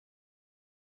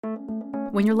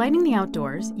When you're lighting the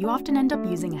outdoors, you often end up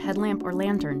using a headlamp or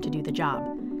lantern to do the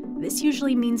job. This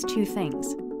usually means two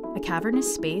things: a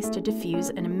cavernous space to diffuse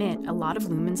and emit a lot of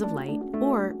lumens of light,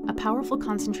 or a powerful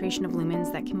concentration of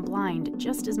lumens that can blind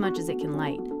just as much as it can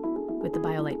light. With the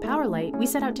BioLite PowerLight, we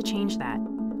set out to change that.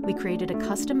 We created a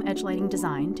custom edge lighting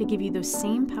design to give you those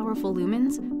same powerful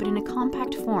lumens, but in a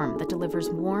compact form that delivers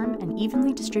warm and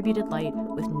evenly distributed light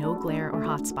with no glare or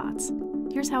hot spots.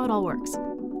 Here's how it all works.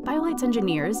 BioLite's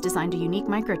engineers designed a unique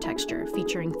microtexture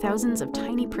featuring thousands of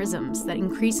tiny prisms that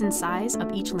increase in size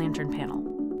up each lantern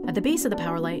panel. At the base of the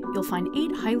PowerLight, you'll find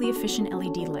 8 highly efficient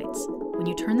LED lights. When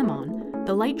you turn them on,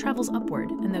 the light travels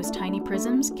upward, and those tiny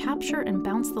prisms capture and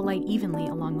bounce the light evenly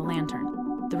along the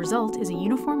lantern. The result is a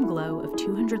uniform glow of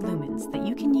 200 lumens that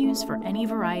you can use for any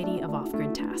variety of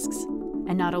off-grid tasks.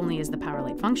 And not only is the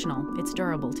PowerLight functional, it's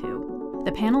durable too.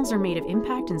 The panels are made of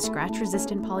impact and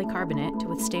scratch-resistant polycarbonate to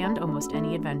withstand almost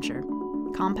any adventure.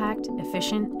 Compact,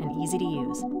 efficient, and easy to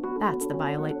use. That's the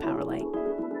BioLite PowerLight.